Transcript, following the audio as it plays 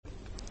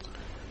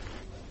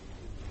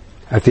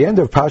At the end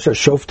of Parashat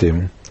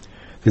Shoftim,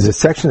 there's a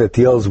section that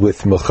deals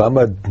with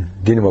Milchama,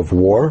 dinim of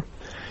war,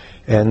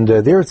 and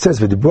there it says,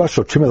 "V'dibru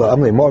hashotrim el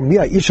ha'am le'mor, mi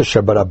ha'ish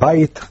asher bara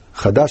bayit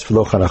chadash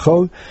v'lo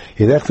chanacho,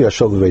 yilech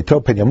v'yashov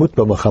lebeito, pen yamut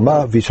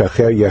b'milchama v'ish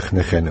acher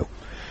yechnechenu."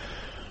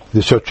 The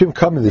Shotrim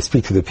come and they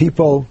speak to the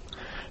people,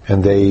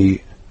 and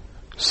they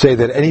say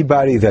that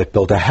anybody that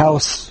built a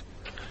house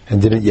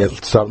and didn't yet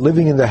start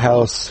living in the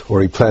house,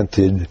 or he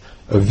planted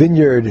a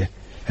vineyard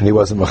and he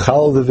wasn't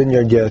machal the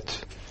vineyard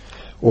yet,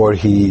 or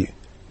he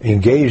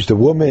engaged a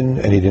woman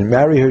and he didn't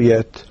marry her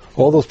yet,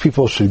 all those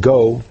people should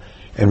go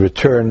and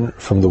return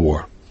from the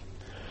war.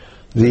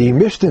 The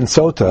Mishnah in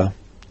Sota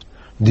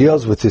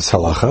deals with this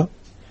halacha,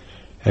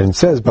 and it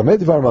says, "Bameh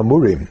dvar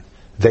mamurim,"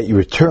 that you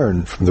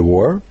return from the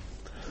war.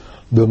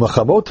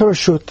 B'milchamot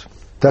harashut,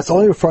 that's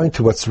only referring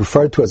to what's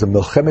referred to as a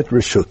milchemet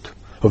reshut,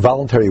 a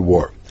voluntary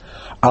war.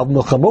 Al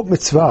milchamot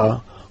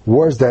mitzvah,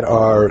 wars that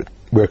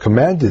we're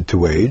commanded to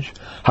wage,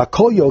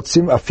 hakol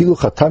yotzim afilu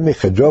chatan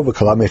mechedro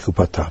v'kala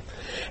mechupata.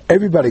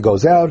 Everybody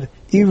goes out,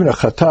 even a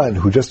chatan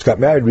who just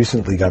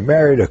recently got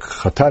married, a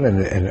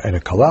chatan and a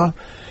kala,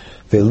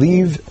 they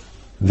leave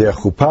their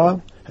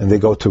chuppah and they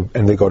go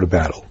to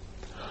battle.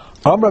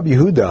 Am Rabbi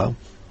Yehuda,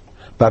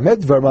 b'amed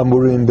dvar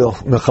mamurim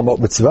milchamot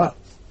mitzvah.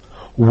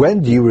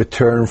 When do you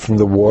return from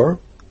the war?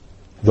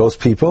 Those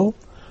people,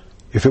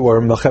 if it were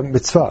a milchemet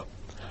mitzvah.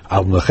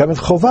 Al milchemet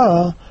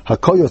chova,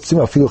 hakol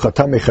yotzim afilu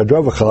chatan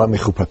mechedro v'kala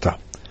mechupata.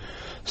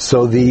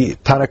 So the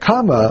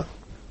Tanakama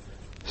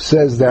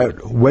says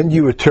that when do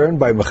you return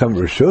by milchemet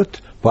reshut,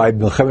 by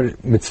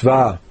milchemet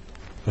mitzvah,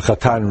 the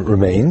chatan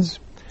remains.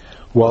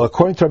 While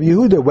according to Rabbi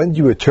Yehuda, when do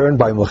you return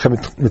by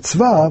milchemet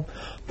mitzvah,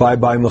 by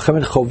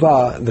milchemet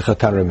chova, the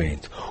chatan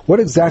remains. What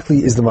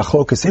exactly is the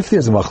machlokas, if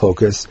there's a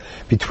machlokas,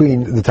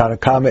 between the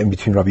Tanakama and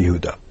between Rabbi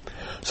Yehuda?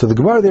 So the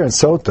Gemara there in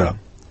Sota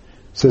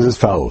says as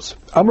follows: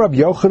 Am Rabbi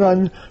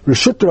Yochanan,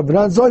 reshut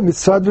Rabbanan zoi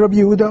mitzvah Rabbi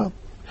Yehuda,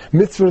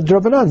 mitzvah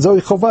Rabbanan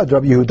zoi chova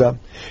Rabbi Yehuda.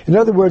 In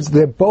other words,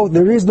 there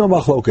is no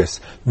machlokas.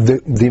 The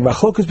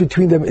machlokas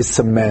between them is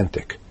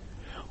semantic.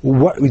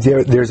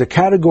 There's a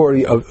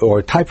category or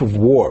a type of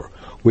war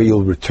where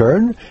you'll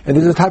return, and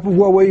there's a type of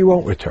war where you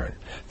won't return.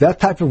 That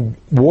type of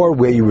war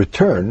where you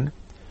return,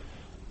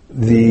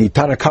 the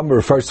Tanakama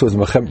refers to as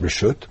milchemet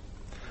reshut,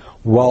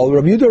 while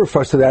Rabbi Yehuda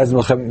refers to that as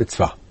milchemet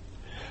mitzvah.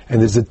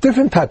 And there's a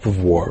different type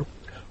of war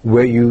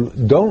where you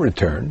don't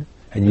return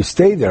and you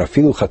stay there.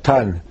 Afilu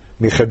chatan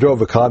mechedro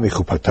v'kala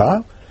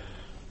mechupata.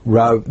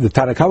 The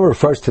Tanakama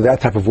refers to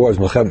that type of war as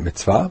milchemet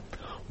mitzvah,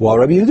 while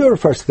Rabbi Yehuda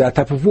refers to that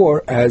type of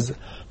war as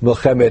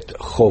milchemet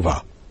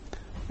chova,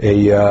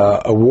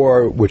 a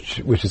war which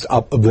is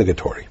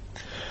obligatory.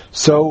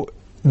 So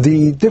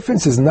the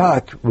difference is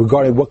not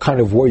regarding what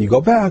kind of war you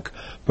go back,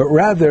 but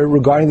rather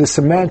regarding the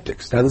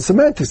semantics. Now the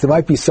semantics, there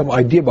might be some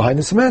idea behind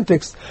the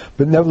semantics,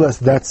 but nevertheless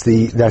that's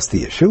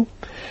the issue.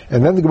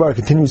 And then the Gemara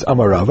continues,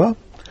 Amarava,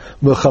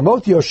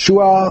 Milchamot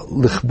Yoshua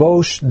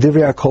lichbosh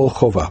divrei kol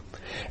chova.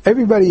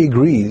 Everybody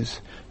agrees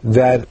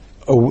that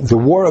the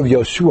war of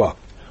Yoshua,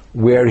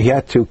 where he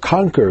had to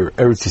conquer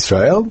Eretz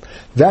Yisrael,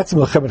 that's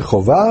Milchemet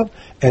Chova,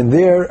 and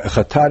there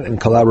Chatan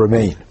and Kala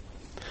remain.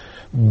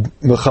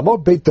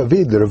 Milchamot Beit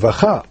David, the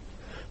Revacha,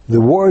 the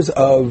wars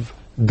of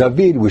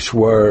David, which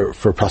were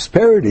for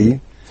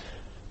prosperity,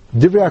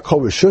 Divrei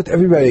Kol Reshut,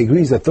 everybody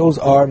agrees that those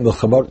are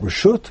Milchamot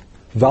Reshut,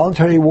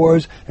 voluntary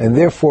wars, and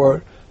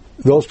therefore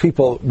those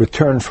people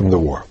return from the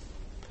war.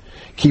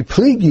 Ki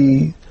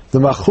Pligi, the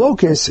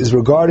Machlokes is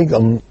regarding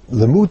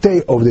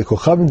Lemute of the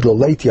Kochavim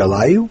Dloleti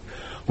Alayu,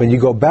 when you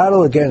go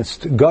battle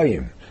against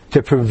Goyim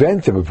to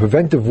prevent them, a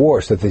preventive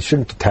war so that they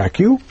shouldn't attack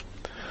you.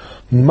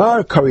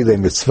 Mar Karile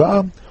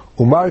Mitzvah,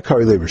 Umar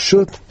Karile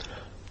Reshut.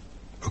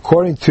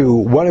 According to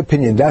one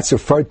opinion, that's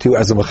referred to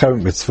as a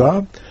Milchemet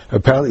Mitzvah.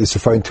 Apparently it's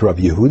referring to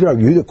Rabbi Yehuda.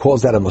 Rabbi Yehuda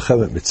calls that a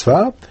Milchemet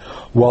Mitzvah,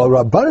 while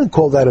Rabbanan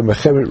called that a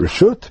Milchemet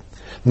Reshut.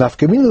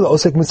 Nafkamina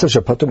Osek Mitzvah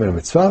Shapatum and a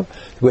Mitzvah.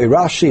 The way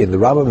Rashi and the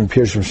Rambam and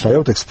Pirush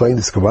Shayot explain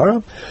this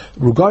Gemara,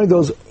 regarding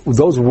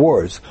those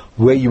wars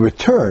where you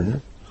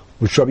return,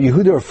 which Rabbi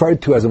Yehuda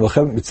referred to as a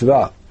Milchemet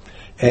Mitzvah,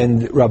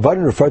 and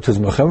Rabbanan referred to as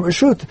Milchemet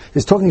Reshut,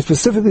 is talking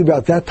specifically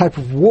about that type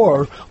of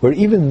war where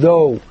even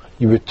though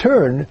you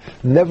return,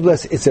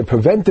 nevertheless it's a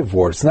preventive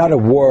war. It's not a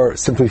war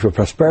simply for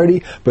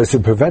prosperity, but it's a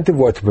preventive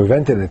war to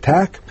prevent an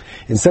attack.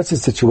 In such a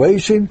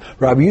situation,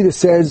 Rabbi Yehuda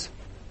says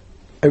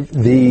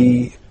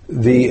the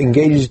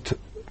engaged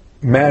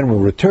man will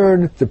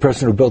return, the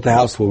person who built the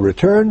house will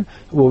return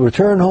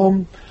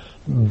home,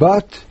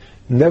 but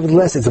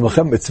nevertheless, it's a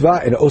Milchemet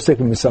Mitzvah and osek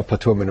mitzvah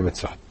patur min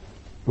mitzvah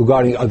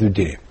regarding other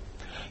dinim.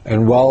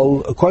 And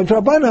while according to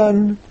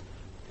Rabbanan,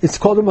 it's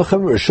called a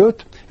Milchemet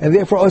Reshut, and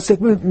therefore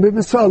osek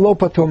mitzvah lo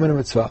patur min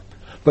mitzvah.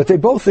 But they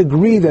both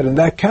agree that in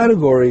that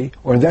category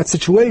or in that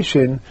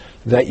situation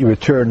that you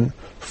return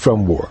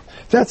from war.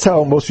 That's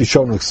how most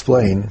Rishonim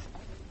explain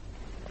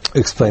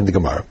the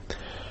Gemara.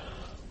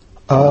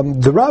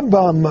 The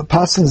Rambam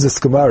passes this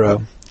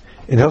Gemara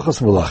in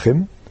Hilchos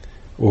Melachim,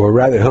 or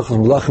rather Hilchos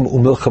Melachim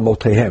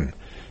u'milchamotehem.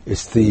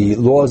 It's the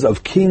laws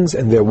of kings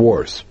and their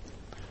wars.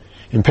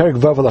 In Perek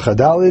Vav Halacha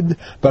Daled,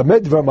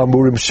 B'amed dvarim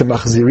amurim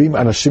shemachzirim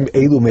anashim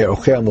elu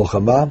me'orchei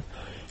hamilchama.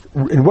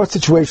 In what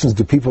situations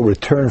do people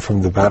return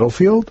from the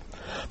battlefield?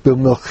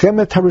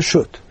 B'milchemet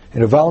hareshut,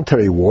 in a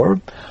voluntary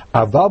war.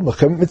 Avav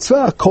milchemet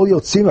mitzvah, kol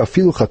yotzim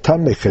afilu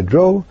chatan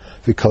mechedro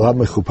v'kala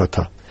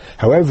mechupata.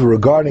 However,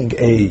 regarding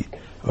a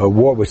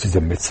war which is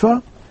a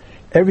mitzvah,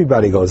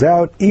 everybody goes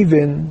out,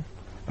 even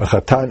a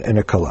chatan and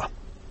a kala.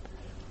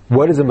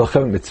 What is a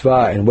milchemet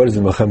mitzvah and what is a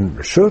milchemet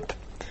reshut?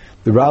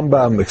 The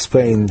Rambam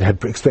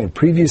had explained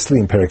previously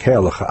in Perek Hei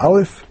Halacha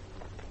Aleph.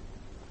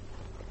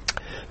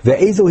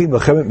 Ve'ezo hi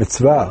milchemet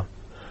mitzvah,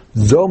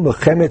 zo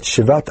milchemet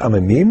shivat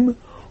amamim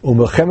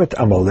u'milchemet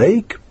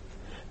Amalek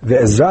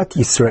ve'ezrat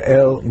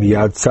Yisrael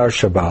miyad tsar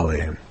shaba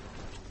alehem.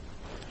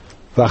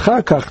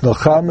 V'achar kach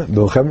nilcham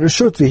b'milchemet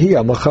reshut v'hi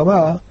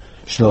המלחמה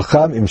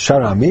שנלחם עם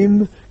שאר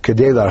העמים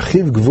כדי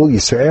להרחיב גבול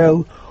ישראל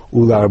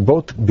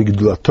ולהרבות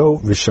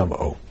בגדולתו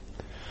ושמעו.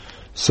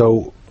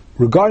 So,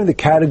 regarding the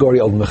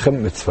category of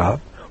Milchemet Mitzvah,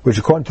 which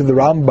according to the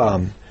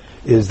Rambam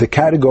is the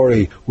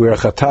category where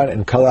Chatan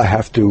and Kala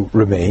have to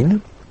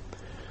remain,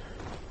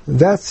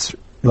 that's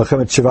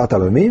Milchemet Shivat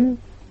Amamim,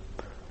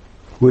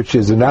 which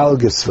is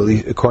analogous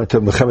according to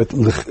Milchemet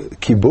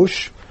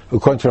Kibush.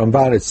 According to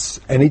Ramban,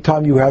 it's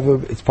anytime you have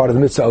it's part of the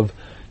mitzvah of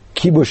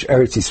Kibush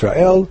Eretz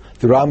Yisrael.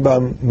 The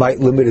Rambam might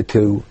limit it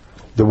to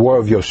the war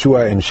of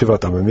Yoshua and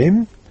Shivat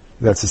Amamim.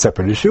 That's a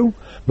separate issue.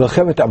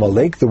 Milchemet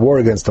Amalek, the war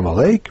against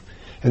Amalek.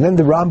 And then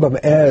the Rambam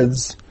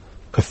adds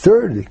a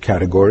third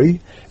category,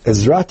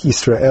 Ezrat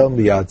Yisrael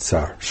miyad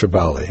tsar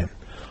shaba alehem.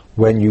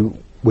 When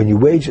you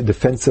wage a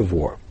defensive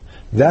war,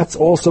 that's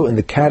also in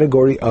the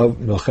category of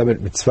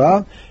Milchemet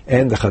Mitzvah,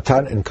 and the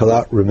Chatan and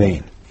Kala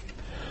remain.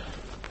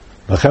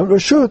 Milchemet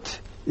Reshut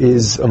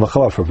is a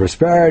milchama for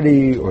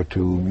prosperity or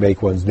to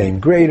make one's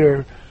name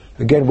greater.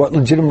 Again, what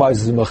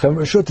legitimizes the Milchemet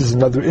Reshut is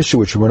another issue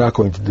which we're not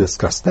going to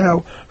discuss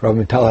now. Rav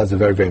Mittal has a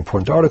very, very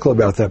important article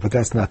about that, but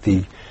that's not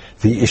the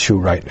issue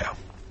right now.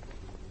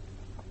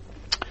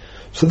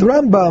 So the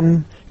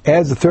Rambam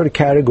adds the third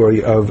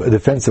category of a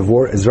defensive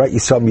war, Ezrat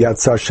Yisrael miyad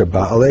tsar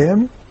shaba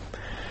alehem.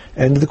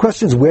 And the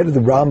question is, where did the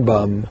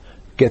Rambam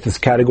get this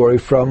category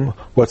from?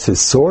 What's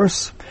his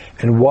source?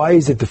 And why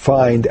is it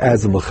defined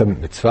as a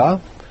Milchemet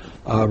Mitzvah?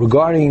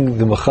 Regarding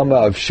the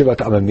Milchama of Shivat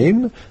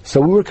Amamim, so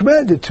we were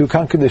commanded to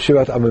conquer the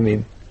Shivat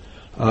Amamim.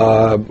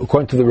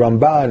 According to the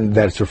Ramban,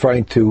 that it's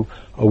referring to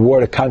a war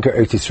to conquer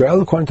Eretz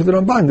Yisrael. According to the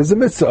Ramban, there's a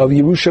mitzvah of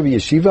Yerusha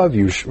v'Yeshiva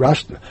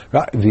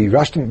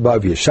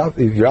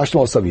v'Yirashtem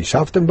also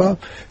v'Yishavtem ba.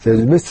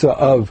 There's a mitzvah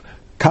of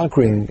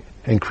conquering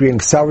and creating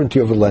sovereignty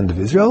over the land of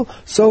Israel.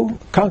 So,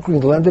 conquering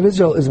the land of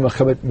Israel is a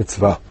Milchemet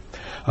Mitzvah.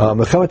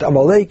 Milchemet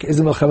Amalek is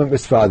a Milchemet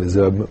Mitzvah.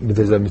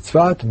 There's a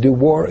mitzvah to do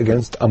war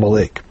against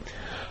Amalek.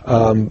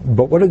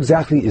 But what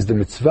exactly is the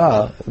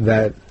mitzvah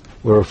that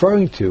we're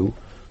referring to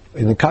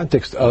in the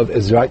context of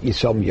Ezrat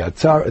Yisrael miyad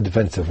tsar, a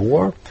defensive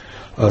war?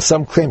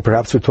 Some claim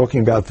perhaps we're talking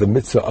about the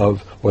mitzvah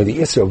of, or the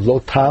issue of lo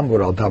tam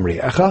or al dam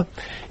ri'echa.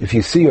 If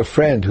you see a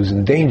friend who's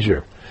in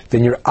danger,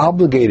 then you're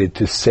obligated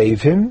to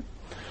save him.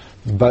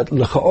 But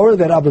l'cha'or,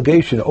 that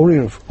obligation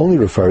only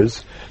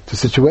refers to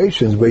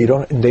situations where you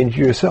don't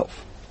endanger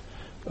yourself.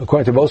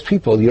 According to most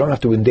people, you don't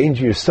have to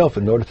endanger yourself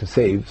in order to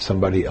save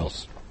somebody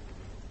else.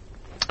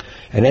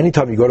 And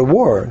anytime you go to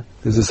war,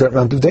 there's a certain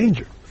amount of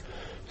danger.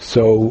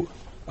 So,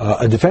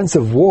 a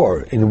defensive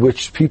war in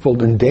which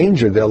people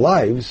endanger their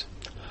lives,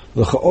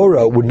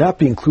 l'cha'ora, would not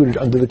be included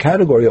under the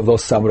category of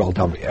those samar al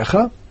dam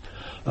ri'echa,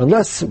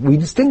 unless we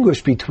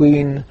distinguish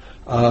between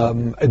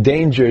a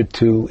danger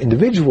to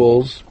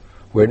individuals,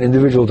 where an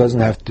individual doesn't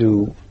have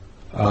to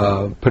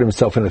put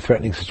himself in a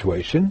threatening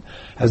situation,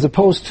 as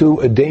opposed to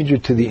a danger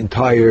to the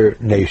entire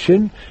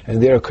nation,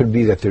 and there could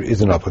be that there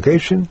is an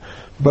obligation,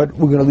 but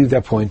we're going to leave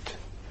that point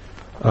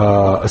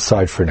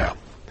aside for now.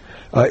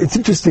 It's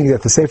interesting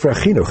that the Sefer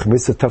HaChinuch,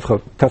 Mitzvah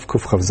Tavkuf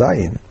Chav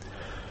Zayin,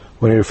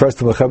 when it refers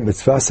to Milchemet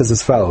Mitzvah, says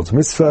as follows: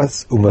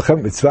 Mitzvahs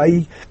u'Milchemet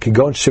Mitzvahi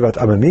kigon Shivat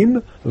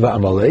Amamim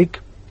va'Amalek.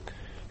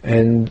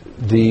 And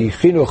the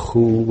Chinuch,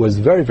 who was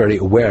very, very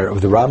aware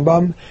of the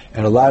Rambam,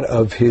 and a lot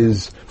of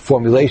his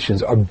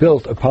formulations are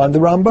built upon the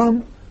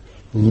Rambam,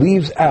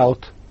 leaves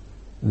out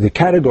the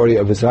category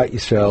of Ezrat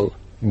Yisrael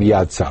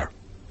miyad tsar.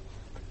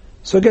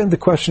 So again, the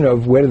question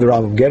of where did the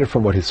Rambam get it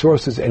from, what his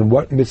source is, and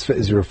what mitzvah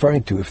is he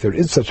referring to, if there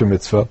is such a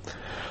mitzvah,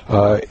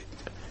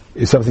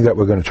 is something that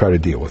we're going to try to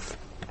deal with.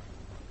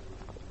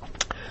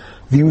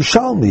 The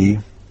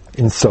Yerushalmi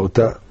in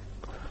Sota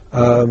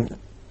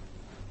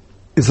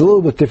is a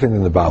little bit different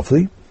than the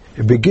Bavli.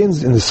 It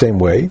begins in the same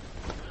way,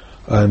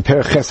 in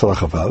Perek Ches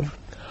Halacha Vav.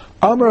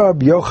 Amar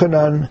Rabbi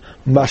Yochanan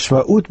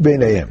mashma'ut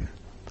beinayim.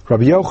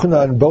 Rabbi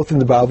Yochanan, both in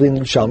the Bavli and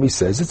the Yerushalmi,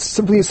 says it's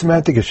simply a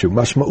semantic issue.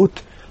 Mashma'ut,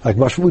 like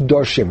mashma'ut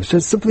dorshim. So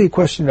it's simply a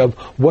question of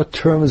what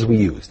terms we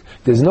used.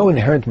 There's no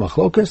inherent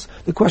machlokas.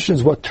 The question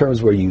is what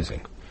terms we're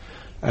using.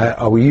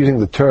 Are we using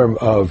the term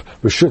of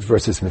reshut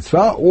versus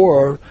mitzvah,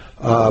 or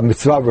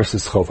mitzvah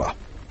versus chova?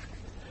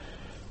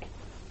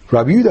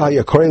 Rabbi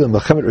Yehuda hayakorei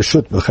l'melchemet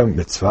reshut melchemet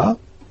mitzvah.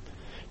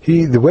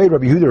 The way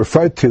Rabbi Yehuda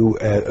referred to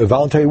a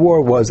voluntary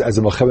war was as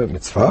a melchemet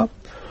mitzvah.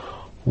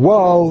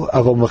 while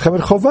aval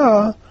Melchemet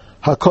Chova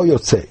hakol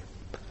yotzei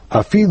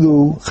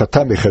afilu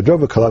chatan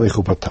mechedro v'kala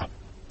mechupata.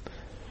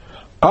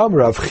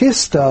 Rav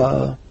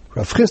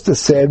Chisda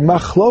said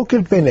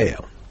machloket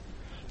b'neiam.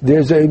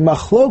 There's a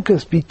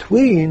machlokas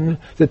between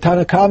the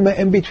Tanna Kama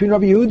and between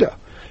Rabbi Yehuda.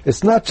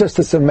 It's not just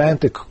a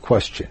semantic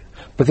question,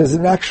 but there's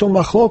an actual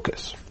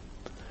machlokas.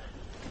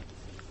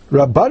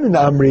 Rabbanan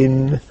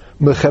Amrin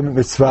Melchemet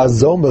Mitzvah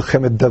Zo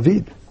Melchemet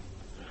David.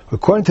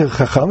 According to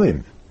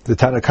Chachamim, the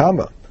Tanna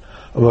Kama,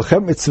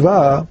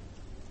 Melchemet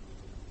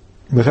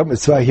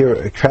Mitzvah here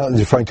is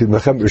referring to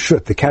Melchemet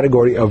Reshut, the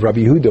category of Rabbi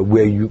Yehuda,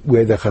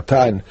 where the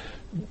Chatan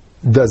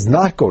does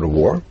not go to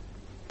war.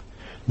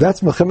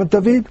 That's Melchemet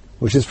David,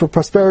 which is for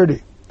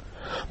prosperity.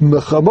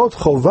 Melchemot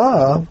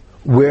Chova,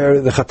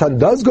 where the Chatan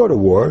does go to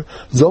war,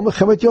 Zo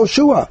Melchemet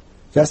Yoshua.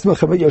 That's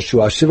Melchemet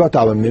Yoshua, Shivat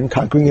Amamim,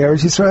 conquering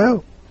Eretz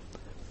Yisrael.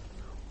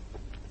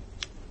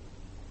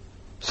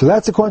 So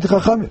that's according to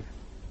Chachamim.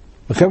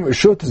 Melchemet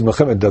Reshut is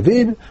Melchemet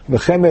David.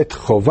 Melchemet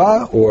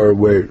Chova, or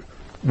where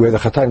the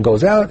Chatan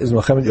goes out, is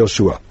Melchemet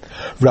Yoshua.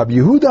 Rabbi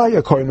Yehuda,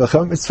 according to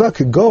Melchemet Mitzvah,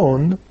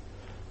 Kegon,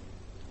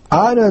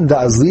 Anan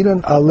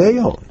Da'azlinan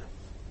Aleon.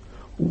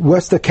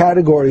 What's the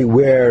category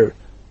where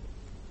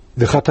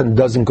the Chatan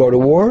doesn't go to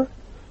war?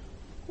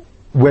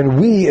 When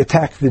we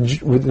attack the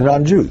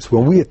non-Jews,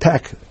 when we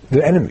attack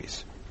the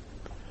enemies.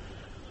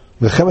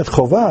 Melchemet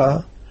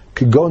Chova,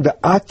 Kegon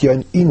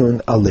Da'atyan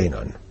Inun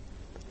Alenon.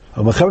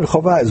 Melchemet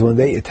Chova is when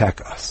they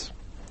attack us.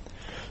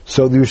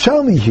 So the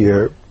Yerushalmi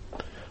here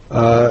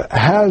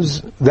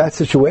has that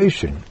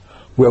situation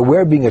where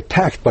we're being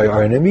attacked by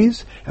our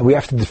enemies and we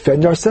have to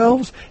defend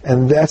ourselves,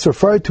 and that's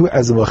referred to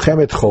as a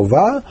Melchemet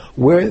Chova,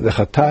 where the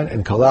Chatan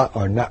and Kala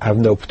have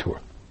no Ptur.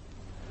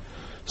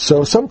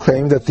 So some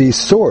claim that the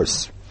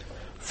source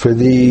for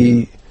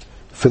the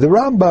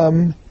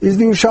Rambam is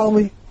the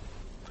Yerushalmi.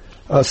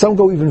 Some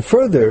go even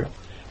further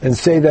and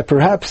say that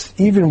perhaps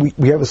even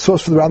we have a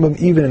source for the Rambam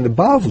even in the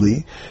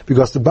Bavli,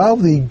 because the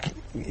Bavli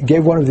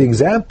gave one of the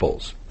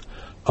examples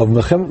of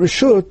Melchemet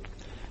Reshut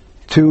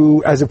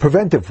as a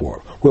preventive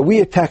war, where we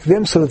attack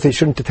them so that they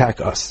shouldn't attack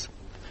us.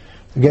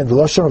 Again, the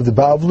Lashon of the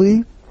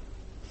Bavli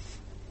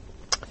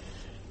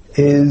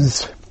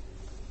is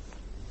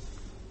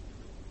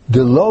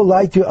the lo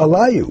laitu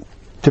alayu,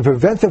 to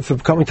prevent them from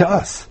coming to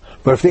us.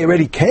 But if they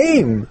already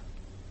came,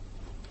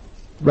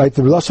 right,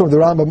 the Lashon of the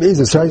Rambam is,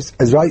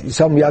 as right,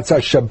 some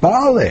yatzar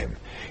shabalem,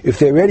 if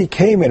they already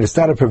came and it's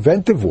not a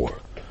preventive war,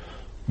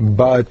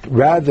 but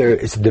rather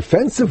it's a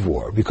defensive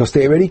war, because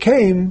they already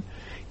came,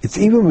 it's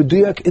even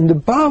meduyak in the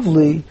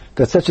Bavli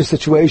that such a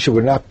situation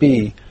would not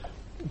be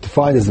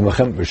defined as the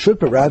Melchemet Reshut,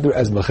 but rather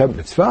as Melchemet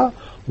Mitzvah,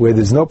 where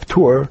there's no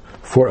Ptur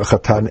for a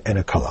Chatan and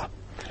a Kala.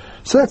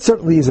 So that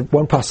certainly is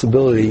one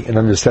possibility in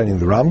understanding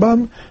the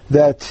Rambam,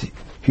 that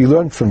he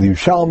learned from the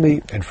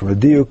Yerushalmi and from a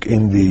diuk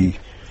in the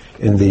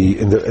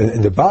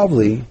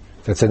Bavli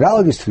that's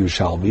analogous to the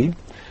Yerushalmi,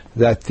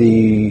 that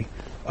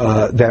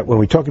that when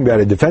we're talking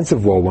about a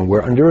defensive war, when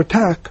we're under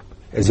attack,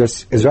 is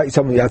right,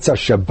 some yatzar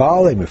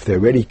shabalim, if they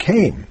already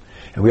came,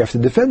 and we have to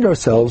defend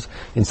ourselves,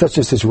 in such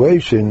a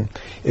situation,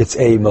 it's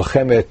a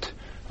Melchemet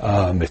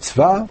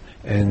Mitzvah,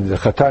 and the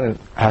Chatan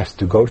has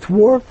to go to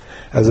war,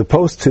 as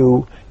opposed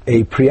to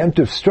a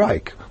preemptive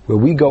strike, where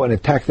we go and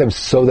attack them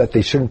so that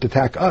they shouldn't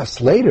attack us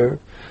later.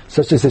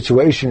 Such a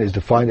situation is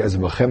defined as a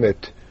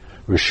Melchemet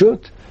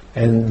Reshut,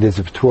 and there's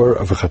a Ptur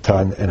of a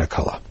Chatan and a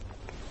Kala.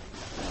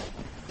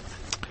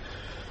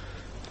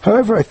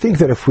 However, I think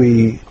that if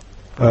we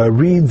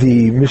read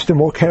the Mishnah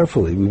more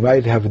carefully, we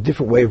might have a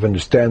different way of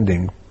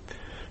understanding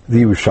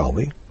the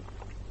Yerushalmi.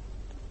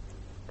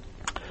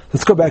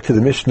 Let's go back to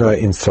the Mishnah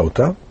in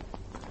Sota.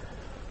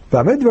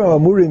 Or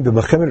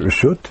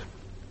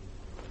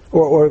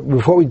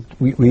before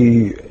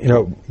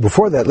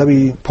before that, let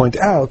me point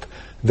out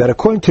that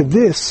according to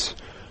this,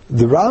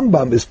 the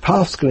Rambam is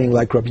paskening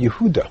like Rabbi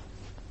Yehuda.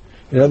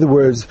 In other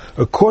words,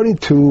 according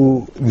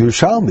to the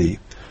Yerushalmi,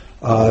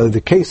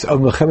 the case of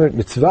Melchemet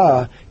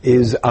Mitzvah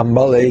is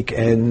Amalek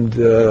and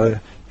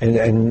Melchemet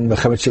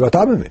Shivat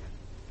Amamim,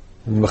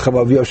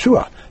 Melchemet of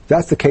Yoshua.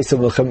 That's the case of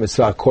Melchemet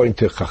Mitzvah according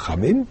to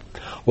Chachamim.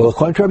 Well,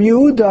 according to Rabbi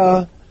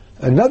Yehuda,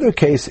 another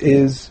case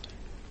is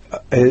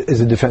a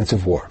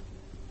defensive war.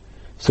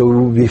 So we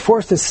would be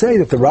forced to say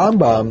that the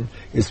Rambam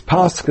is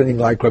paskening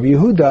like Rabbi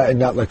Yehuda and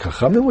not like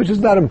Chachamim, which is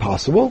not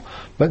impossible,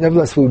 but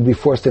nevertheless we would be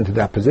forced into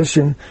that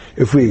position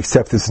if we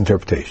accept this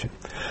interpretation.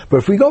 But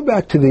if we go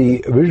back to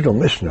the original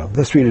Mishnah,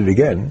 let's read it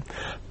again.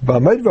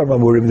 Ba'amedvar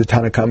Mamurim, the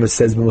Tanna Kama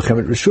says,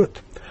 B'Melchemet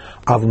Reshut.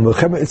 Av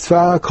Melchemet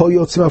Mitzvah, Kol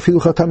Yotzim Afilu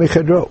Chatan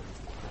Mechedro.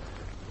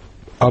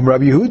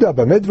 Rabbi Yehuda,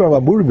 Ba'amedvar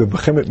Mamurim,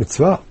 B'Melchemet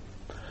Mitzvah.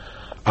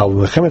 Av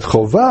Melchemet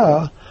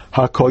Chova,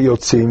 HaKol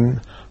Yotzim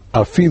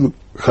Afilu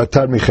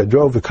Chatan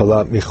Mechedro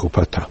V'Kala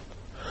Mechupata.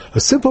 A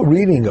simple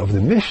reading of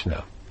the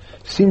Mishnah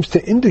seems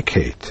to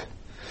indicate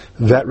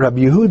that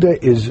Rabbi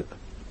Yehuda is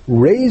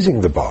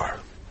raising the bar.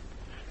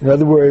 In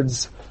other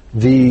words,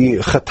 the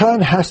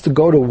Chatan has to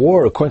go to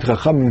war according to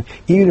Chachamim,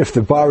 even if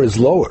the bar is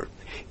lower,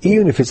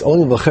 even if it's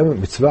only Melchemet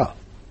Mitzvah.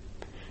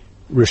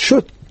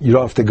 Reshut, you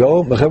don't have to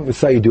go. Mechemet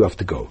mitzvah, you do have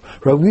to go.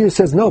 Rabbi Yehuda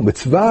says, no,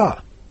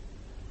 mitzvah,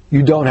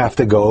 you don't have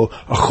to go.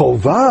 A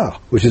chovah,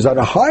 which is on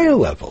a higher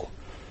level,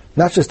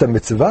 not just a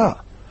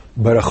mitzvah,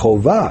 but a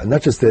chovah.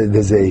 Not just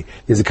there's a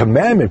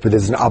commandment, but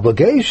there's an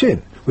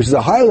obligation, which is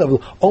a higher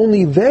level.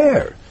 Only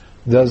there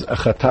does a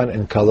chatan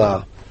and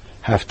kala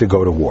have to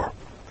go to war.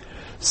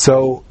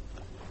 So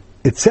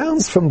it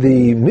sounds from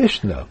the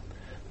Mishnah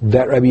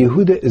that Rabbi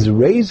Yehuda is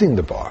raising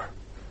the bar,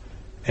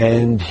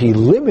 and he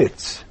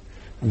limits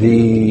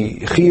the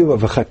chiyuv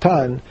of a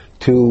chatan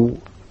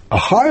to a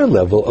higher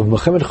level of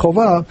mechemet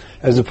chovah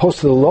as opposed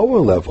to the lower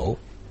level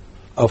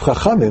of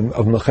chachamim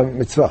of mechemet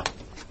mitzvah.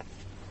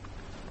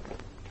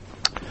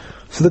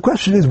 So the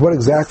question is, what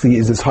exactly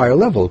is this higher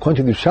level?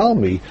 According to the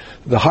Shalmi,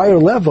 the higher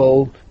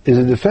level is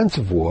a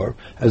defensive war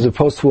as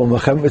opposed to a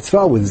mechemet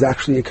mitzvah, which is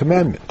actually a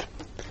commandment.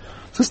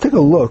 So let's take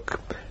a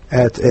look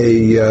at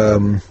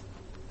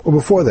or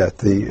before that,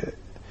 there's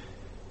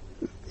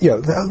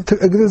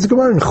a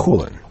Gemara in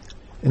Chulin,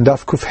 in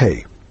Daf Kuf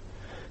Hey,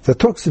 that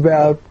talks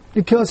about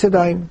Netilas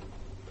Yadayim.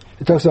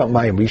 It talks about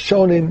Mayim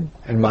Rishonim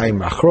and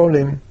Mayim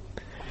Achronim.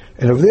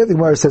 And over there the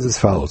Gemara says as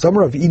follows: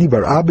 Amar Rav Idi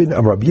bar Abin,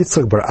 Amar Rav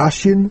Yitzchak bar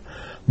Ashin,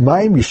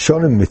 Mayim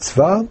Rishonim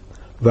mitzvah,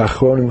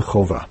 v'Achronim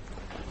chova.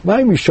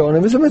 Mayim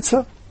Rishonim is a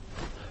mitzvah.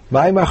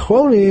 Mayim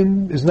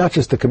Achronim is not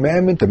just a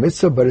commandment, a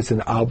mitzvah, but it's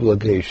an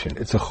obligation.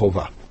 It's a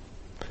chova.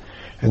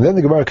 And then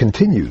the Gemara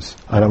continues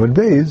on Amud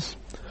Beis,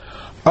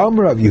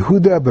 Amar Rav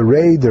Yehuda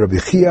Berei de Rabbi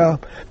Chia,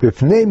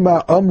 B'pnei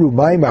ma amru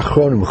Mayim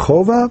Achronim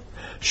chova,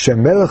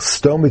 shemelech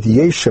stomit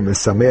yeshem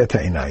esameh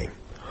ta'inayim.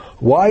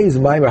 Why is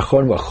Mayim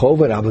Achronim a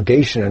chova, an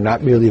obligation, and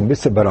not merely a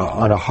mitzvah, but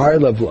on a higher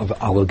level of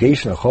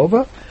obligation, a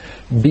chova?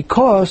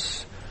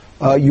 Because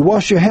you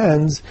wash your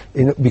hands,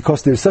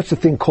 because there's such a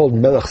thing called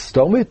melech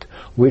stomit,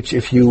 which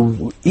if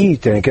you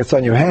eat and it gets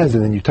on your hands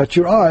and then you touch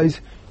your eyes,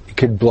 it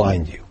could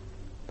blind you.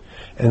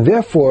 And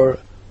therefore,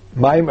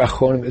 Mayim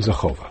Achronim is a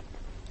chova.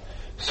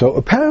 So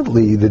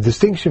apparently, the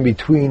distinction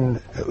between,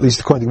 at least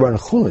according to Gemara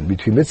Chulin,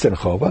 between mitzvah and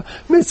chova,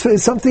 mitzvah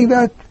is something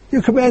that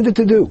you're commanded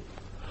to do.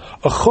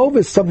 A chova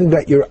is something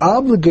that you're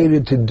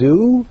obligated to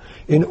do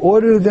in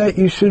order that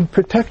you should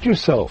protect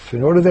yourself,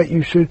 in order that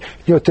you should,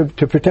 to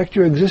protect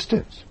your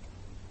existence.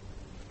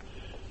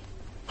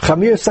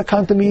 Chamir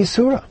sakanta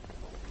miyisura.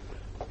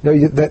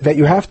 That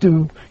you have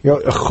to,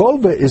 a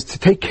chova is to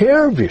take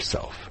care of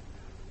yourself.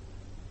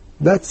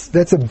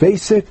 That's a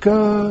basic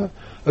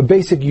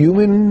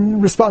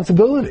human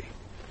responsibility.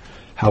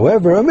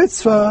 However, a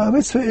mitzvah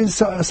is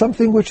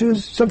something which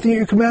is something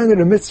you're commanded.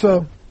 A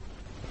mitzvah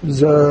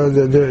is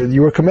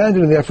you were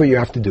commanded, and therefore you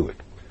have to do it.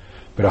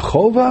 But a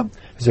chova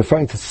is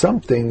referring to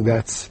something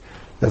that's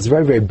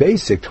very, very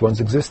basic to one's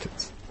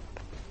existence.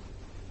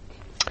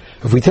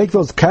 If we take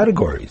those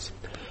categories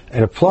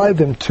and apply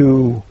them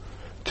to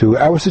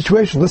our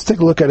situation, let's take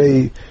a look at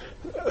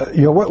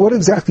what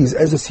exactly is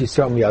Ezras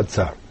Yisrael Miyad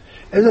Tzar.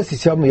 Ezras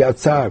Yisrael Miyad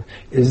Tzar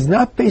is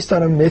not based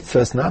on a mitzvah,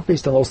 it's not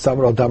based on Lo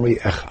Samar Al Damri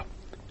Echa.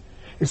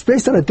 It's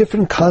based on a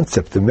different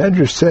concept. The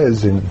Medrash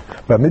says in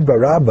Bamidbar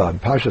Rabbah, in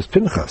Parshas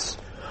Pinchas,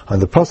 on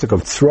the pasuk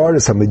of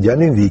Tzroras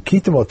HaMidyanim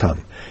v'yikitim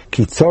otam,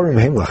 ki tzorim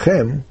heim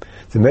lachem,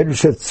 the Medrash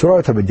said,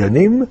 Tzrorat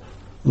HaMidyanim,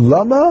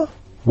 lama?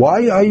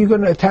 Why are you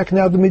going to attack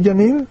now the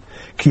Midyanim?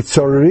 Ki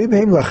tzorim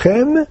heim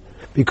lachem,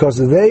 because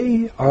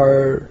they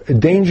are a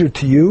danger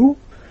to you.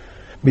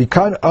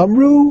 Mikan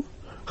amru,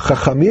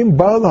 chachamim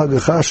bal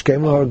hagacha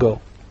shkem lahargo.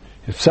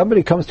 If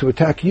somebody comes to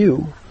attack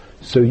you,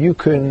 so you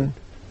can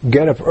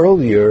get up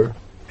earlier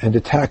and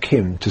attack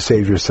him to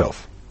save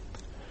yourself.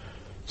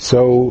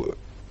 So,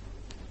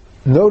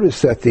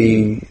 notice that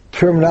the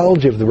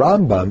terminology of the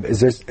Rambam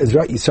is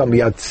Ezrat Yisrael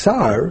Miyad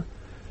Tzar,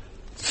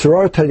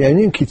 Tzrar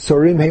Tanyanim ki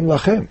tzorim heim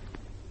lachem.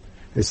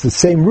 It's the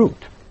same root.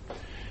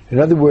 In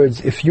other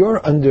words, if you're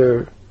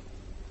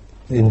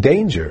in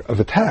danger of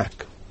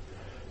attack,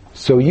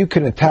 so you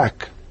can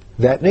attack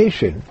that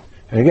nation.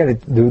 And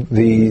again,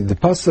 the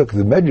pasuk,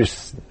 the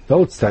Medrash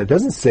notes that it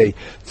doesn't say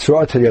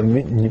Tzrar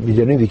Tanyanim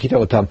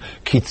v'yikitim otam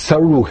ki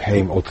tzaru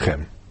heim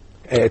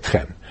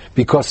etchem.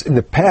 Because in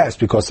the past,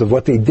 because of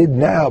what they did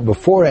now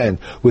beforehand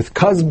with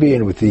Cozbi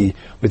and with the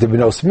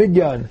Bnos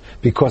Midyan,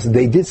 because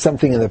they did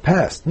something in the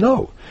past.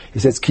 No, he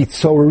says ki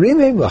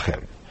tzorim heim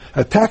lachem.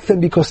 Attack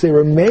them because they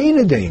remain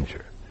a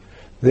danger.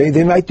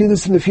 They might do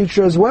this in the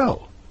future as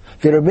well.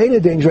 They remain a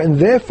danger, and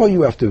therefore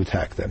you have to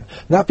attack them.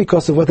 Not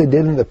because of what they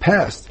did in the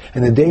past,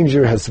 and the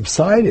danger has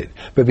subsided,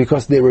 but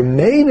because they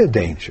remain a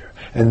danger,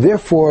 and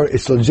therefore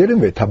it's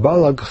legitimate.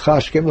 Habal hagacha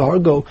shkem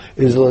lahargo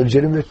is a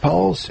legitimate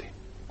policy.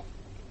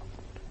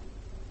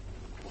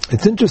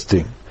 It's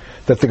interesting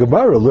that the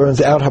Gemara learns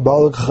out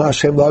Habal hagacha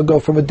shkem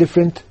lahargo from a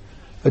different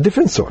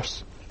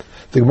source.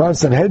 The Gemara in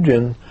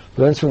Sanhedrin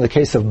learns from the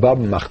case of Bab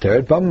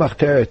Machteret. Bab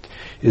Machteret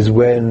is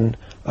when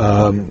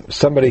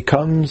somebody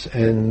comes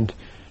and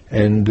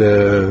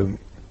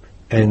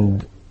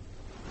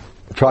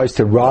tries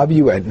to rob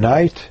you at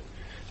night,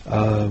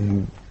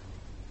 and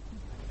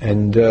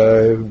in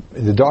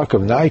the dark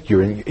of night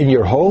you're in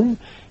your home,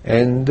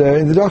 and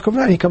in the dark of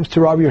night he comes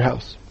to rob your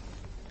house.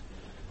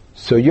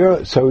 So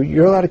you're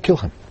allowed to kill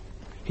him.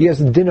 he has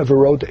the din of a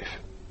rodef.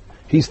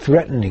 He's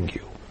threatening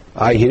you.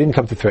 He didn't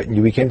come to threaten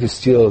you. He came to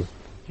steal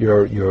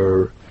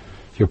your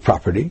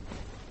property.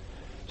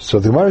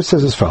 So the Gemara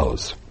says as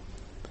follows: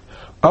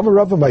 Amar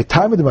Rava, my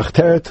time of the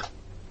Machteret.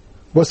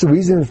 What's the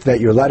reason that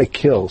you're allowed to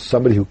kill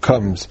somebody who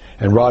comes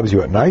and robs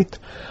you at night?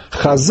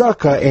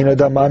 Chazaka ein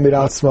adam mamir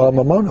atzmo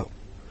mamono.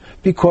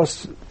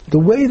 Because the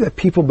way that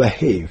people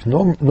behave,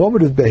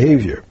 normative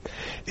behavior,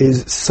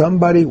 is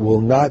somebody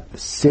will not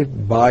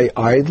sit by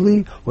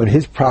idly when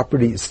his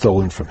property is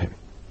stolen from him.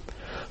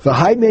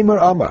 V'hai meimar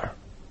amar.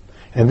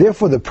 And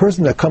therefore the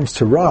person that comes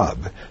to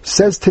rob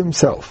says to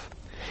himself,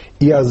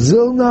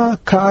 Yazilna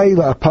kai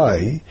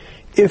lapai,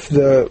 if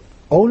the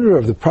owner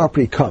of the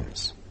property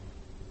comes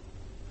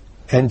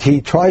and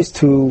he tries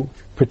to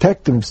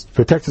protect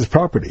his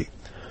property,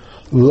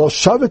 lo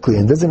shavikli,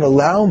 and doesn't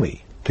allow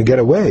me to get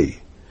away,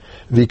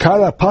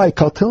 v'kai lapai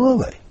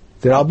kaltilale,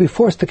 then I'll be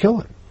forced to kill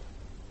him.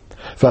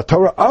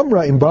 V'atorah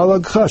amra im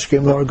balag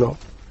chashkem largo.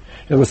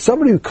 And with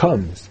somebody who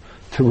comes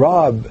to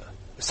rob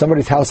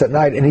somebody's house at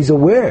night and he's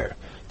aware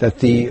that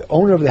the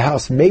owner of the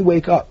house may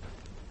wake up,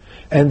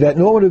 and that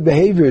normative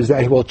behavior is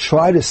that he will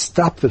try to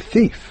stop the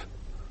thief.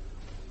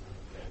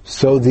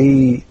 So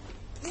the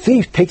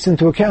thief takes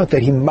into account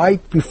that he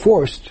might be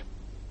forced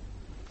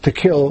to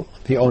kill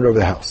the owner of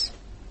the house.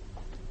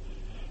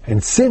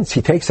 And since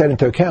he takes that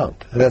into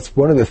account, and that's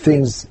one of the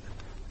things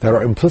that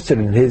are implicit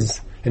in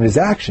his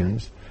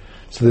actions,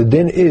 so the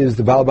din is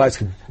the Baal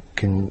Bayis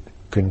can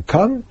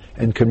come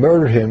and can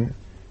murder him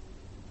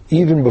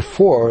even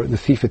before the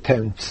thief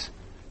attempts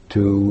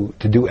to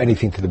do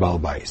anything to the Baal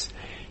Bayis.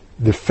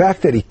 The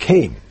fact that he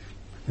came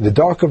in the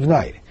dark of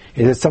night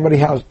into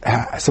somebody's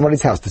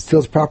house to steal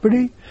his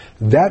property,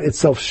 that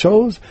itself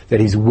shows that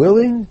he's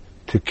willing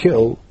to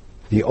kill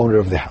the owner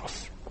of the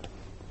house.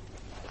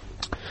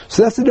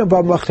 So that's the din of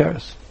Baal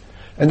Machteres.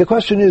 And the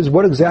question is,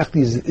 what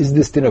exactly is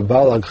this din of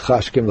Baal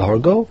Chashkem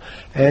Lahargo,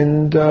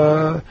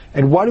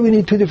 and why do we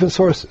need two different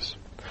sources?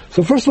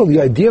 So first of all,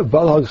 the idea of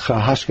Baal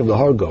Chashkem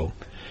Lahargo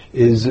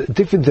is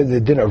different than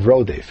the din of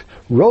Rodef.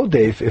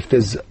 Rodef, if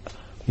there's,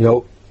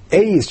 A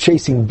is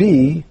chasing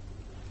B,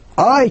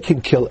 I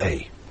can kill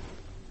A.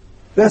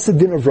 That's the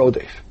din of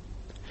Rodef.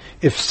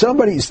 If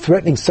somebody is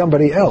threatening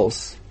somebody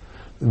else,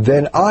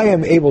 then I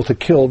am able to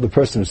kill the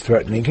person who's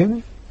threatening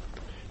him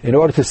in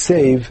order to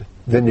save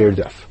the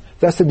near-deaf.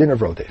 That's the din of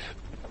Rodef.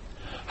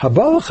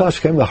 Habal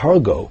Chashkem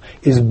Lahargo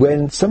is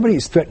when somebody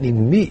is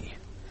threatening me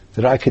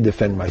that I can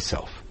defend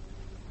myself.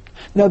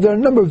 Now there are a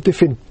number of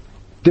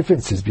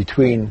differences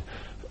between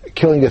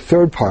killing a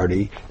third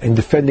party and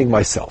defending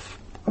myself.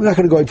 I'm not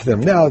going to go into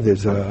them now.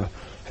 There's I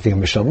think a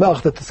Mishnah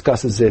Melch that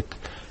discusses it.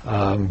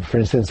 For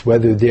instance,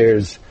 whether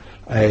there's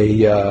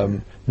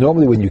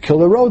normally when you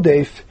kill a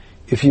rodef,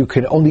 if you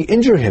can only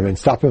injure him and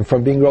stop him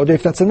from being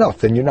rodef, that's enough.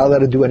 Then you're not allowed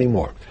to do any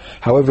more.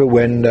 However,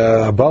 when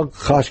Baal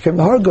Chashkem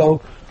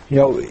Lahargo,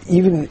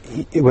 even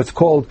what's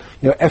called,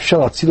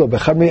 Efshal Atzilo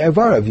Bechadmei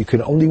Evarav, you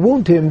can only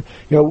wound him,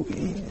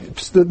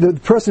 the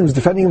person who's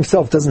defending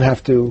himself doesn't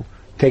have to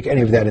take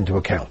any of that into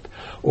account.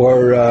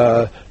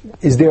 Or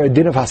is there a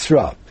din of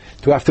Hasra?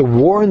 Do I have to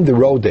warn the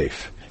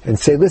rodef and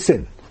say,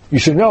 listen, you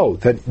should know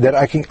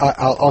that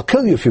I'll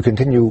kill you if you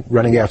continue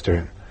running after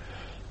him.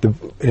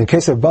 In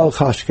case of Baal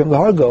Chashkem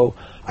Lahargo,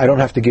 I don't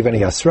have to give any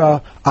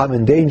Hasra, I'm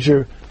in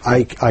danger,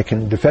 I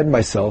can defend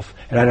myself,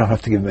 and I don't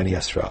have to give him any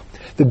Hasra.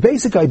 The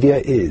basic idea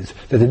is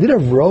that the din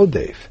of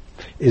Rodef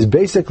is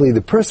basically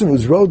the person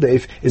who's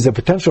Rodef is a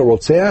potential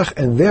Rotzeach,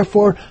 and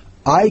therefore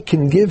I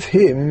can mechayiv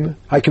him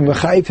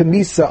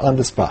Misa on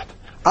the spot.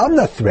 I'm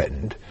not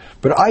threatened,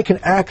 but I can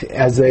act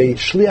as a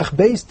Shliach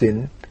Beis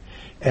Din,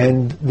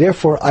 and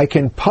therefore I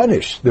can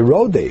punish the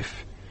Rodef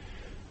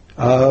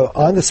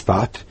on the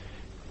spot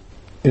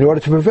in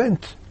order to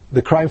prevent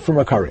the crime from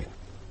occurring.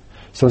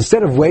 So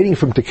instead of waiting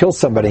for him to kill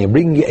somebody and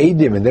bringing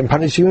Eidim and then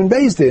punishing him in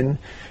Beis Din,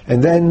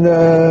 and then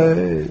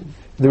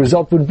the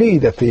result would be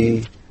that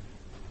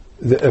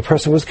a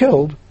person was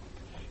killed,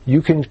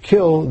 you can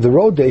kill the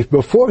Rodef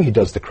before he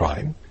does the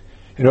crime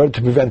in order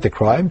to prevent the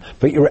crime,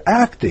 but you're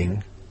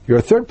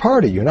a third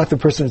party, you're not the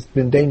person who's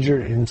in danger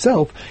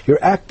himself,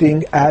 you're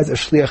acting as a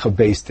Shliach of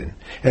Beis Din,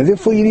 and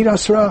therefore you need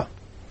Asra.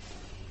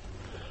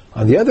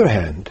 On the other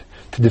hand,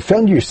 to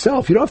defend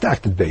yourself, you don't have to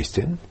act at Beis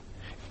Din.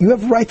 You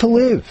have a right to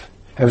live.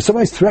 And if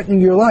somebody's threatening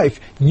your life,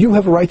 you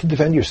have a right to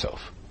defend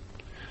yourself.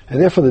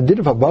 And therefore the din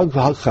of Baal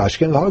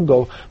Chashkem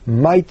Lahargo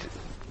might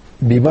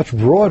be much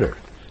broader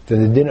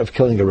than the din of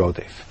killing a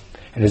rodef.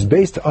 And is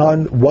based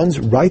on one's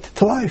right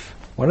to life.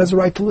 One has a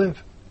right to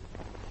live.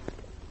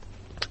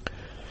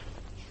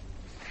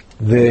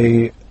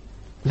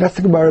 That's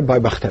the Gemara by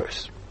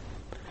Machteres.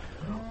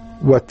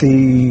 What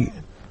the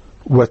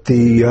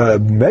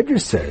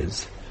Medrash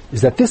says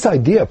is that this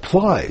idea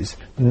applies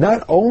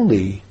not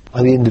only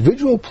on the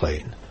individual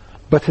plane,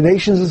 but to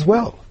nations as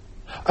well.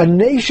 A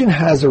nation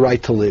has a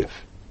right to live.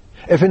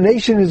 If a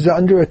nation is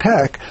under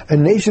attack, a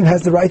nation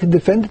has the right to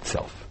defend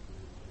itself.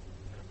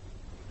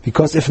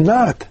 Because if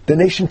not, the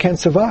nation can't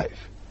survive.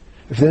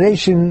 If the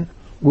nation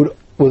would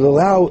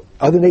allow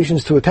other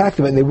nations to attack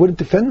them and they wouldn't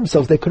defend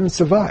themselves, they couldn't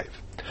survive.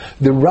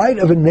 The right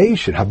of a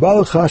nation,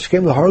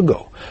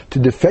 to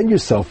defend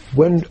yourself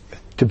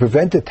to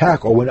prevent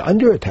attack or when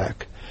under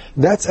attack,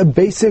 that's a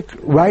basic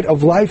right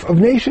of life of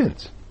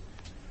nations.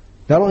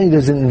 Not only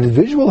does an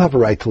individual have a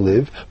right to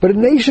live, but a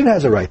nation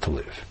has a right to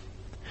live.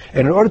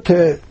 And in order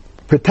to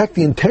protect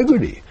the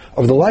integrity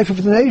of the life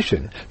of the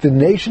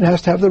nation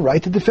has to have the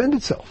right to defend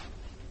itself.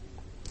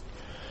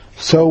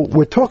 So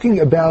we're talking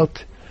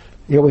about,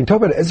 when you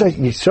talk about Ezras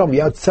Yisrael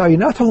Yatzar, you're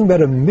not talking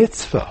about a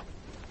mitzvah.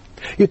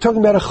 You're talking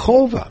about a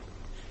chova.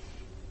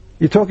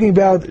 You're talking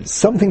about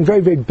something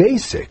very, very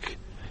basic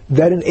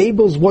that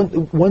enables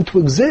one to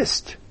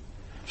exist.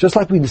 Just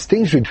like we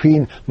distinguish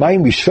between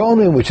Mayim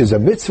Rishonim, which is a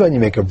mitzvah, and you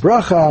make a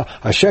bracha,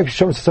 Asher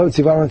Kishom Tzavot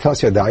Tzivaron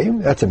Tas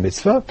Yadayim, that's a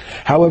mitzvah.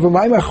 However,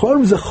 Mayim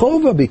Achronim is a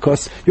chova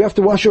because you have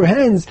to wash your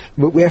hands,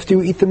 but we have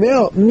to eat the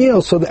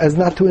meal so as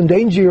not to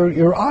endanger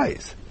your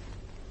eyes.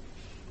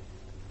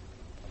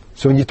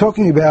 So when you're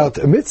talking about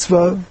a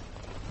mitzvah,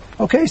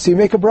 okay, so you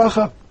make a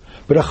bracha.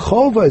 But a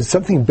chova is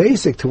something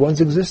basic to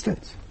one's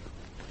existence.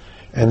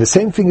 And the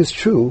same thing is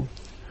true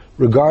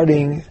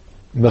regarding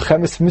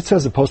Mechemes mitzvah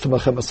as opposed to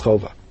Mechemes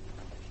chova.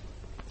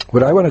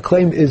 What I want to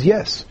claim is,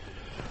 yes,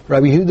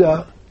 Rabbi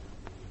Yehuda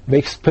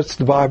puts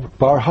the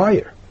bar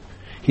higher.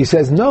 He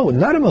says, no,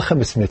 not a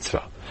Mechemes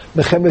mitzvah.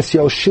 Mechemes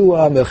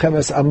Yoshua,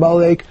 Mechemes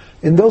Amalek.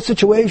 In those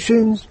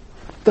situations,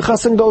 the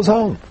chassan goes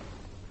home.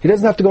 He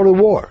doesn't have to go to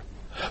war.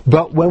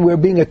 But when we're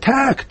being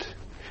attacked,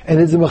 and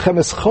it's a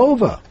Mechemes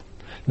chova,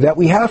 that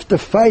we have to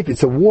fight,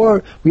 it's a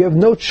war, we have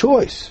no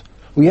choice.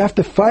 We have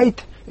to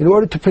fight in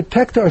order to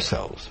protect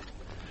ourselves.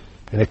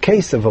 In a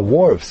case of a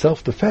war of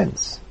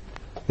self-defense,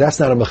 that's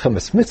not a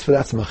Mechemes mitzvah,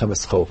 that's a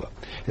Mechemes chova.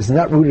 It's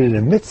not rooted in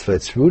a mitzvah,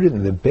 it's rooted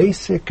in the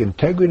basic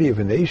integrity of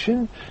a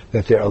nation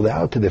that they're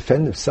allowed to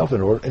defend themselves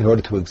in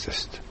order to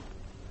exist.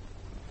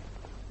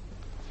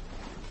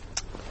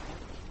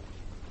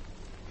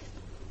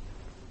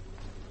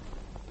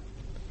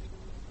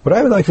 What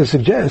I would like to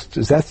suggest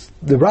is that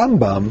the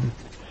Rambam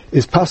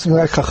is passing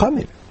like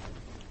Chachamim.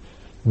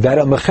 That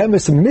a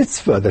Mechemes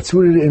mitzvah that's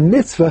rooted in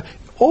mitzvah,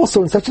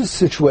 also in such a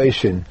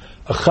situation,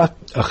 a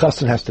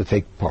chassan has to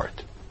take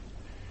part.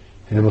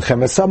 In a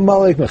Mechemes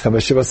Amalek,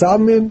 Mechemes Shivas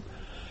Amim,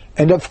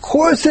 and of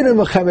course in a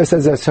Mechemes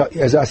Ezras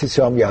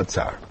Yisrael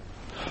Yatzar.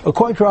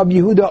 According to Rabbi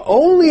Yehuda,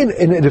 only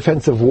in a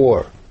defensive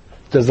war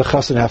does the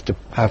chassan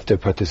have to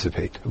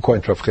participate,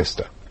 according to Rav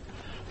Chisda.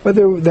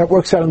 Whether that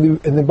works out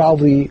in the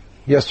Bavli,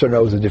 yes or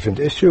no, is a different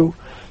issue.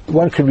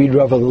 One could read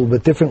Rav a little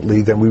bit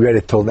differently than we read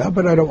it till now,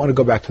 but I don't want to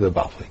go back to the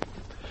Bavli.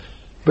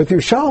 But the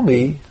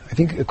Rishalmi, I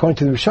think according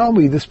to the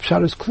Rishalmi, this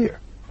pshat is clear.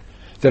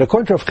 That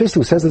according to Rav Chisda,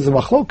 who says there's a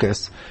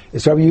machlokes,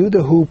 it's Rabbi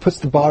Yehuda who puts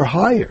the bar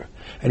higher.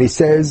 And he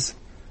says,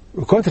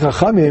 according to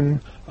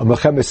Chachamim, a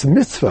Mechemes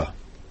mitzvah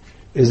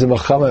is a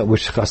Mechama in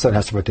which Chassan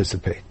has to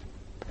participate.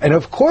 And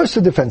of course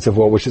the defensive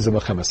war, which is a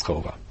Mechemes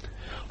chova.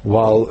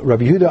 While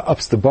Rabbi Yehuda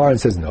ups the bar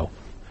and says no.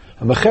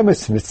 A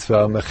Mechemes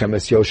mitzvah,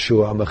 Mechemes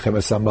Yoshua,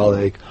 Mechemes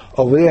Amalek,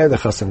 over there the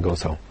chassan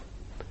goes home.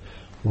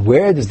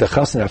 Where does the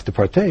chassan have to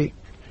partake?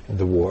 In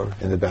the war,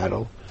 in the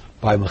battle,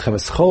 by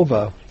Mechemes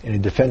chova, in a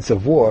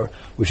defensive war,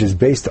 which is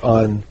based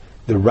on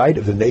the right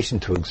of the nation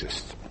to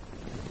exist.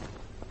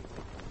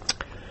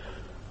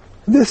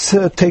 This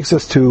takes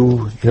us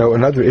to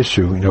another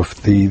issue.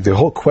 The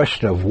whole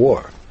question of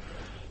war.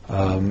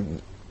 Halacha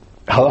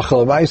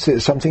l'maaseh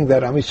is something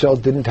that Am Yisrael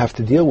didn't have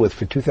to deal with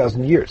for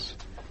 2,000 years.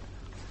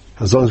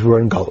 As long as we were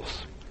in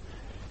Galus.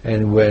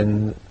 And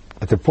when,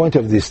 at the point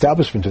of the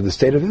establishment of the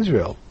State of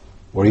Israel,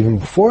 or even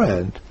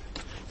beforehand,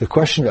 the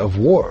question of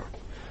war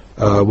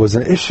was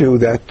an issue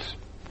that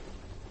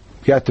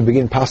you had to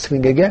begin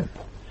posting again.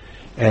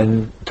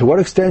 And to what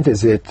extent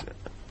is it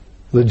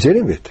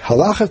legitimate,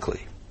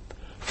 halachically,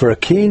 for a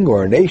king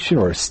or a nation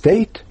or a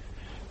state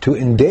to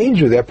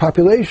endanger their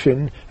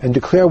population and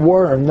declare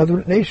war on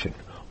another nation?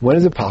 When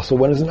is it possible?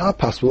 When is it not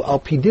possible? Al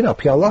pi din, al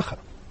pi halacha.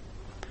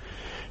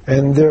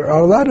 And there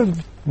are a lot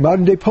of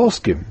modern-day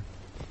poskim,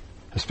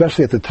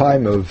 especially at the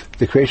time of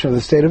the creation of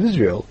the State of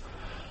Israel,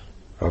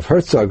 of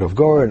Herzog, of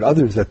Gore, and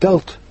others that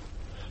dealt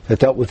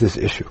with this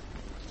issue.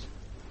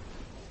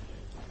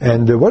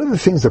 And one of the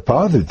things that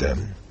bothered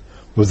them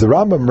was the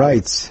Rambam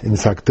writes in the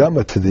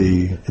Hakdama to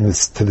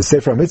the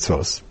Sefer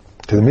HaMitzvos,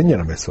 to the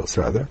Minyan HaMitzvos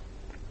rather,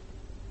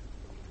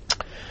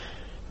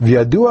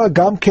 V'yadua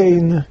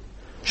gamkein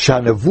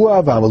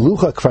shanavua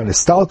v'amalucha kvar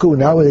nistalku.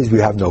 Nowadays we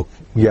have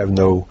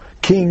no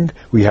king,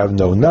 we have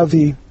no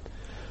navi.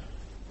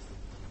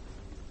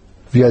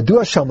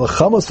 V'yadua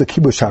shamlachamos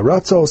l'kibush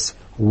haratzos,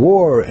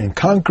 war and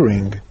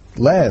conquering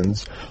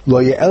lands, lo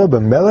ye'el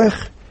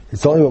b'melech,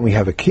 it's only when we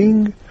have a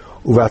king,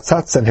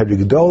 uvatzat sanhedrin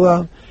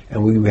gedola,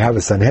 and we have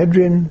a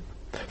Sanhedrin,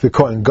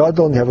 v'kohen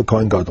gadol, and you have a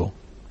kohen gadol.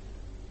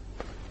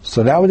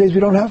 So nowadays we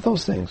don't have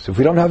those things. If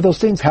we don't have those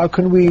things, how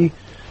can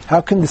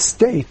the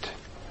state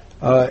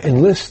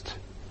enlist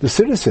the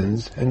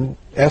citizens and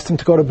ask them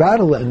to go to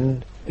battle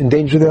and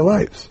endanger their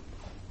lives?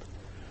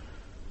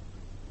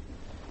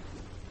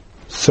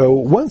 So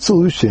one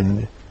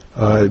solution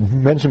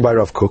mentioned by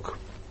Rav Kook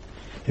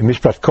in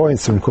Mishpat Kohen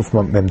Sim Kuf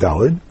Mem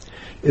Daled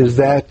is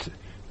that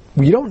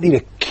you don't need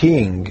a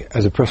king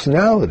as a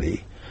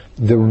personality.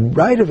 The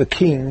right of a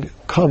king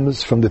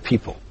comes from the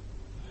people.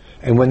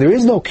 And when there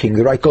is no king,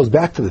 the right goes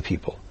back to the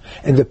people.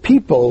 And the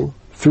people,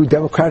 through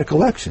democratic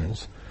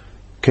elections,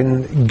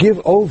 can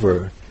give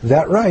over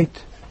that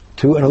right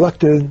to an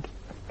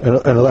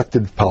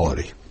elected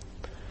polity.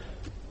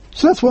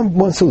 So that's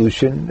one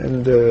solution,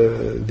 and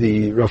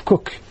the Rav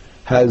Kook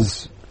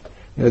has,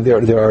 there's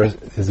a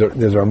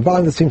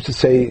Ramban that seems to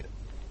say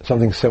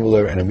something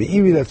similar, and a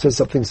Meiri that says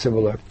something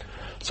similar.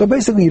 So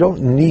basically, you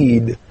don't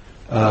need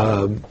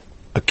a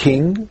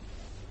king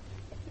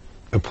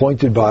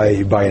appointed by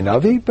a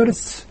Navi,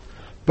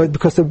 but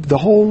because the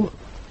whole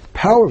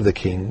power of the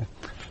king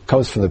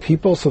comes from the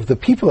people. So if the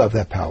people have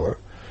that power,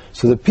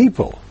 so the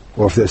people,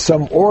 or if there's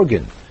some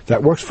organ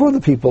that works for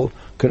the people,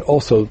 can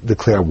also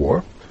declare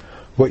war.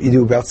 What you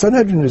do about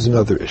Sanhedrin is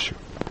another issue.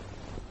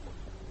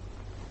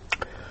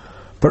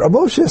 But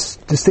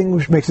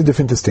Moshe makes a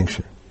different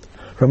distinction.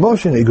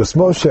 Ramoshe in Igos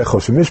Moshe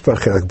Choshen Mishpar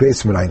Chelak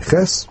Beis Merayin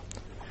Ches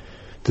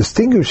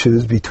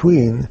distinguishes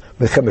between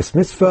Mechemes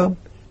Mitzvah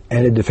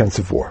and a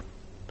defensive war.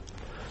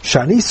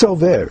 Shani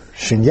Sover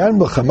Shinyan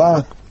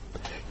Melchama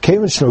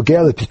Kemen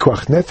Shnogel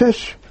Pikuach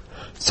Nefesh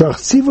Tzarich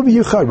Tzivu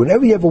B'Yuchad.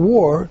 Whenever you have a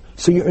war,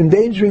 so you're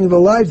endangering the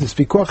lives of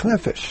Pikuach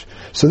Nefesh.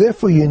 So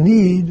therefore you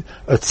need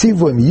a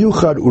Tzivu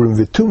Miyuchad Urim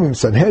Vitumim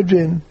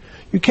Sanhedrin.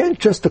 You can't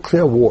just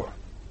declare war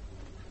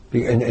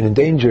and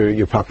endanger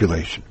your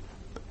population.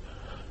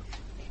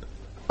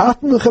 At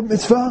Melchem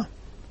Mitzvah,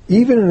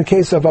 even in the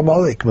case of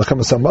Amalek,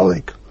 Melchemes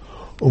Amalek,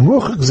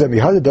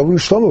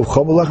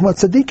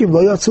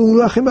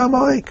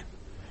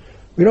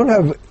 we don't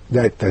have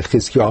that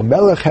Chizkiyahu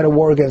Melech had a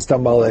war against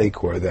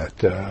Amalek, or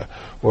that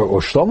or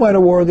Shlomo had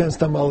a war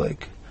against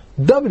Amalek.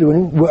 David,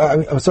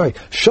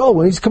 Shaul,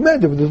 when he's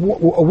commanded with a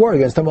war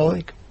against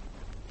Amalek.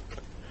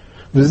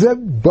 It's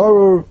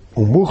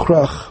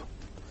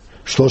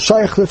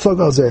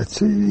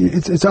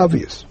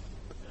obvious.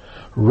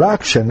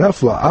 Rak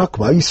shenafla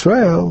akma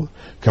Yisrael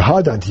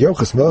kahad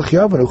Antiochus Melech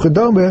Yavan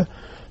uchadome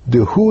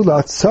dehu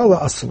latzala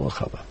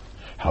asmachava.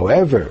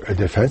 However, a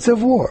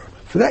defensive war,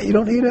 for that you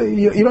don't need a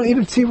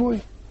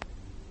tzivui.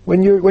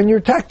 When you're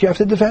attacked, you have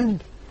to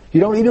defend. You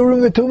don't need a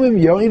rum v'tumim.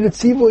 You don't need a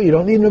tzivui. You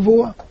don't need a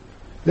nevuah.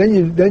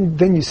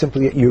 Then you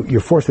simply you're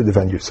forced to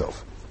defend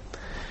yourself.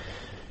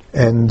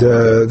 And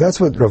that's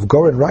what Rav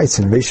Goren writes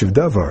in Meshiv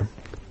Davar.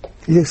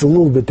 He takes a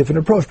little bit different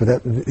approach,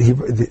 but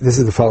this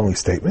is the following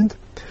statement.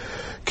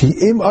 Ki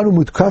im anu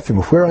mutkafim,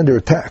 if we're under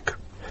attack,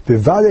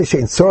 bevadei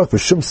she'in tzorach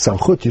b'shum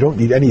samchut, you don't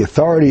need any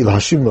authority,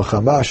 lahashim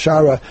milchama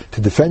shara, to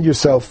defend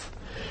yourself,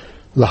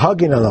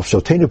 lahagin al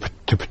nafshotenu,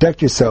 to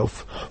protect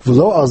yourself,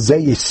 v'lo al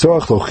zeh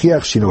yisorach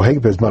lochiach shinoheg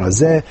bezman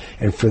hazeh,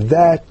 and for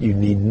that you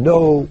need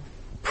no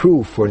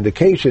proof or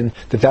indication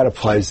that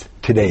applies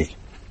today.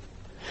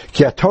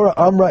 Ki haTorah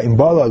amra im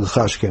bala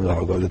l'chash ken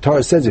lahago. The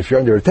Torah says if you're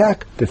under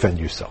attack, defend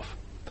yourself.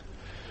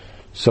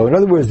 So in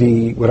other words,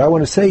 what I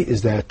want to say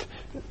is that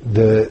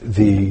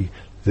the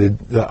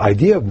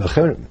idea of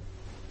Melchemet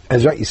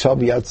Ezrat Yisrael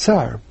B'Yad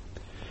Tzar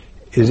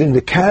is in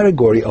the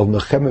category of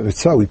Melchemet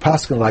Mitzvah. We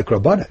paskin like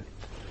Rabbanan.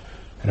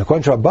 And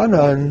according to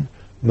Rabbanan,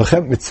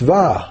 Melchemet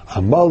Mitzvah,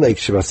 Amalek,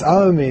 Shivas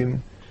Amim,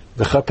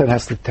 the Chatan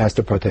has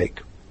to partake.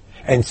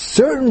 And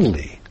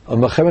certainly, a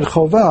Melchemet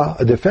Chovah,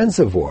 a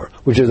defensive war,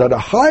 which is at a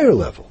higher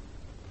level,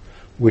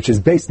 which is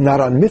based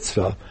not on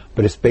Mitzvah,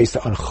 but it's based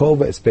on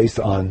Chovah, it's based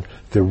on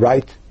the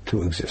right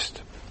to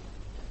exist.